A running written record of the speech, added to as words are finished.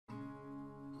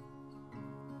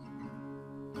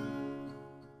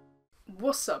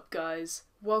What's up guys,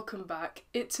 welcome back,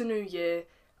 it's a new year,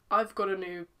 I've got a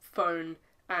new phone,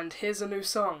 and here's a new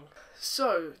song.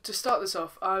 So, to start this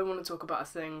off, I want to talk about a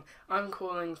thing I'm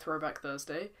calling Throwback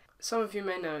Thursday. Some of you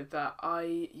may know that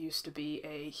I used to be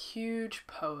a huge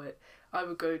poet. I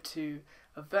would go to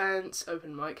events,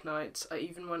 open mic nights, I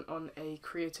even went on a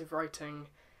creative writing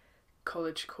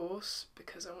college course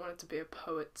because I wanted to be a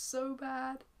poet so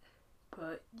bad.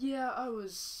 But yeah, I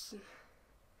was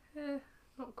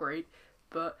not great,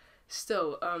 but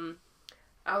still,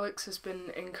 Alex has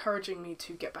been encouraging me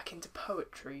to get back into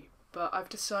poetry, but I've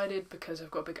decided, because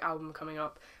I've got a big album coming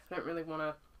up, I don't really want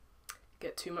to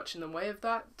get too much in the way of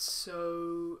that,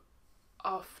 so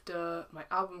after my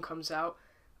album comes out,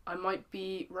 I might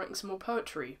be writing some more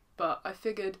poetry, but I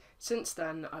figured since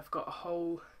then I've got a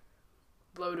whole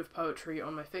load of poetry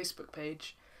on my Facebook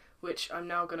page, which I'm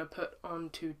now going to put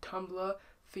onto Tumblr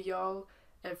for y'all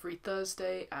every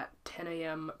Thursday at 10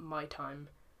 AM my time.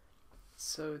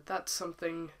 So that's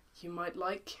something you might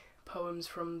like, poems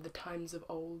from the times of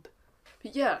old.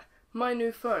 But yeah, my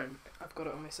new phone. I've got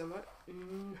it on me somewhere.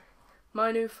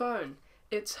 My new phone.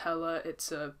 It's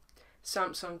a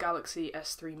Samsung Galaxy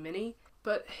S3 Mini,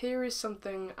 but here is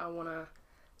something I want to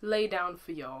lay down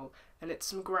for y'all, and it's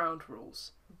some ground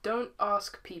rules. Don't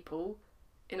ask people,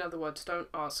 in other words, don't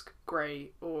ask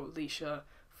Gray or Leisha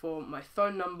for my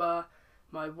phone number,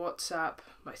 my WhatsApp,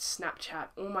 my Snapchat,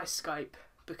 or my Skype,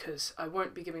 because I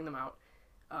won't be giving them out.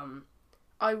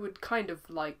 I would kind of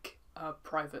like a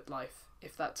private life,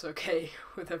 if that's okay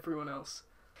with everyone else.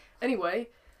 Anyway,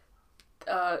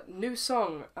 new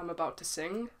song I'm about to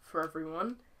sing for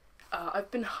everyone. I've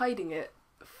been hiding it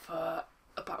for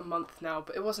about a month now,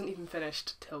 but it wasn't even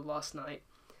finished till last night.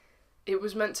 It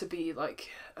was meant to be like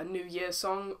a New Year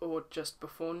song or just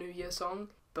before New Year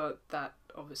song, but that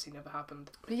obviously never happened.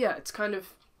 But yeah, it's kind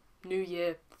of New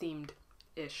Year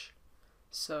themed-ish.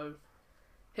 So,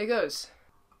 here goes.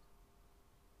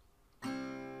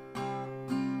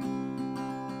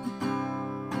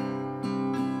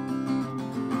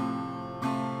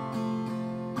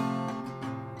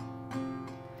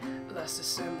 Last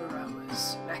December I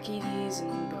was Maccy D's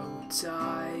and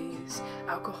bowties,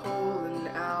 alcohol and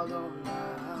out on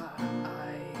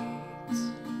nights.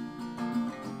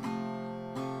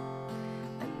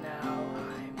 And now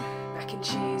I'm mac and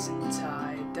cheese and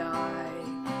tiedye,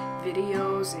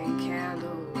 videos and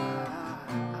candlelight.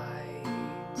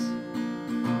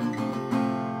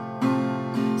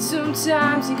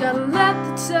 Sometimes you gotta let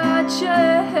the tide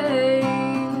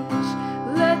change,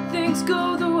 let things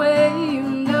go the way you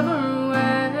never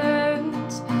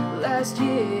went last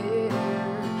year,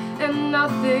 and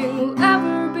nothing will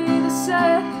ever be the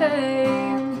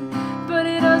same. But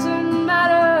it doesn't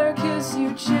matter, 'cause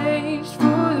you changed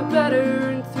for the better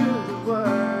and through the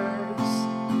worst.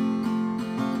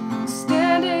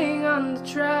 Standing on the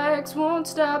tracks won't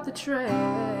stop the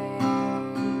train.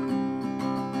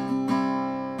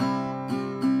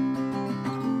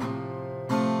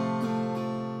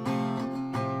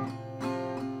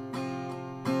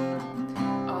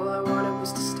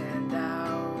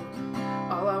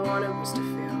 Was to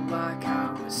feel like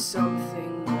I was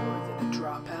something more than a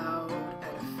dropout and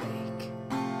a fake.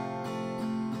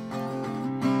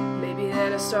 Maybe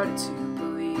then I started to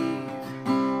believe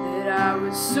that I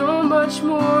was so much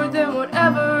more than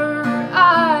whatever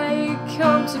I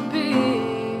come to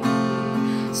be.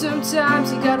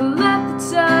 Sometimes you gotta let the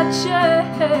tide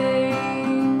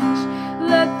change,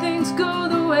 let things go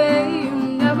the way you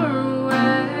never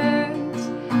went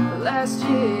last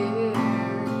year.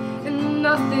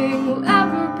 Nothing will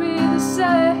ever be the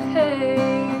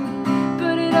same,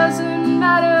 but it doesn't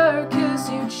matter, 'cause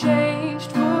you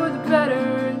changed for the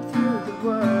better and through the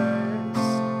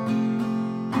worst.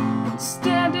 And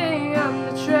standing on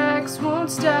the tracks won't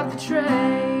stop the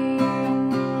train.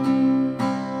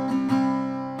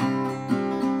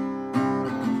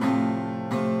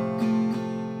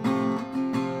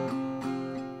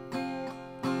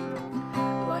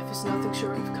 Life is nothing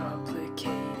short of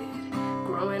complicated,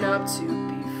 growing up to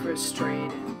be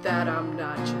frustrated that I'm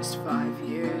not just 5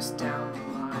 years down the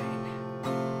line.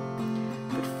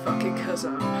 But fuck it, 'cause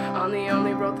I'm on the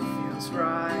only road that feels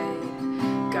right.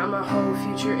 Got my whole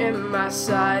future in my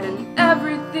sight, and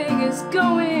everything is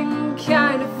going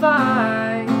kinda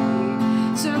fine.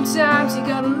 Sometimes you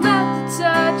gotta let the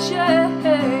tide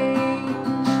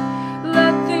change,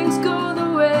 let things go the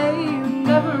way you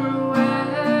never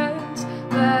went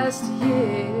last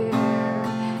year,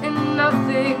 and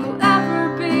nothing will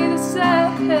ever be the same.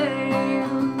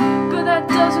 But that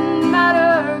doesn't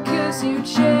matter, 'cause you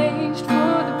changed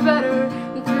for the better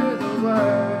and through the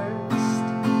worst.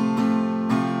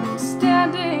 And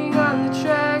standing on the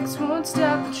tracks won't stop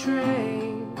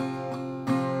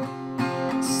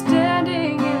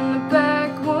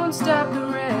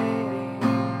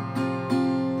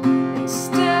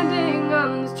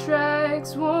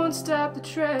the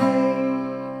train.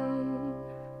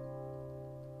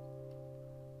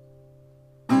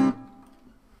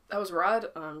 That was rad.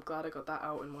 I'm glad I got that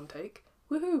out in one take.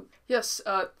 Woohoo! Yes,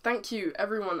 thank you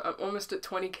everyone. I'm almost at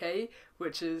 20k,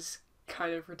 which is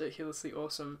kind of ridiculously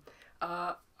awesome.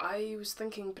 I was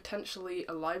thinking potentially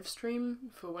a live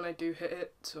stream for when I do hit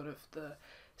it, sort of the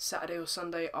Saturday or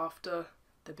Sunday after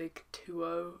the big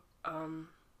 2-0.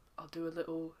 I'll do a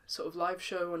little sort of live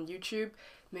show on YouTube,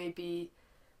 maybe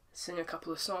sing a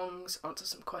couple of songs, answer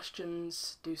some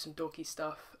questions, do some dorky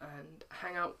stuff, and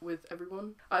hang out with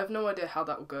everyone. I have no idea how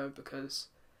that will go because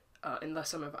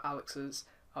unless I'm over Alex's,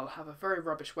 I'll have a very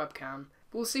rubbish webcam.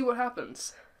 We'll see what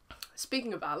happens.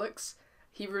 Speaking of Alex,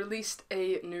 he released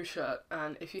a new shirt,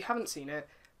 and if you haven't seen it,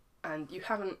 and you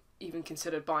haven't even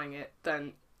considered buying it,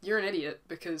 then you're an idiot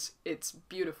because it's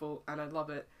beautiful and I love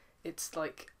it. It's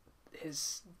like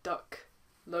his duck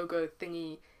logo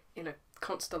thingy in a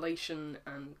constellation,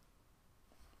 and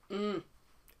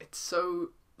it's so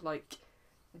like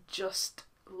just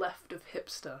left of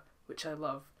hipster, which I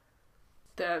love.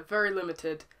 They're very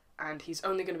limited and he's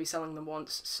only going to be selling them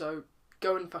once, so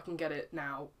go and fucking get it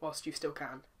now whilst you still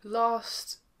can.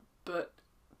 Last but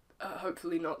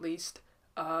hopefully not least,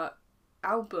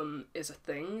 album is a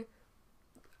thing.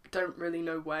 Don't really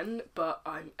know when, but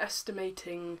I'm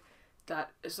estimating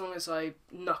that as long as I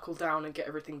knuckle down and get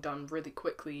everything done really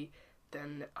quickly,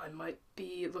 then I might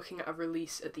be looking at a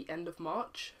release at the end of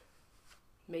March,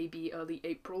 maybe early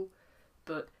April,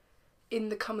 but in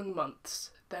the coming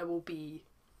months there will be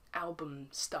album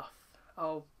stuff.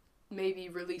 I'll maybe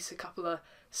release a couple of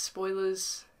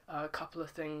spoilers, a couple of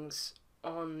things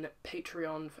on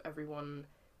Patreon for everyone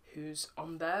who's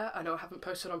on there. I know I haven't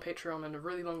posted on Patreon in a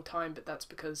really long time, but that's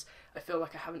because I feel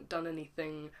like I haven't done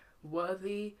anything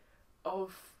worthy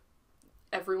of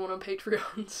everyone on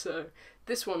Patreon, so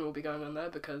this one will be going on there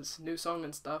because new song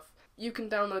and stuff. You can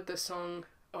download this song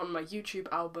on my YouTube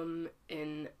album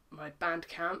in my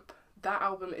Bandcamp. That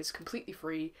album is completely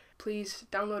free. Please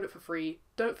download it for free.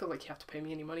 Don't feel like you have to pay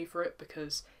me any money for it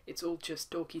because it's all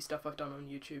just dorky stuff I've done on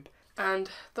YouTube. And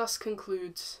thus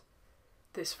concludes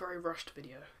this very rushed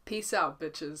video. Peace out,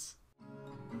 bitches.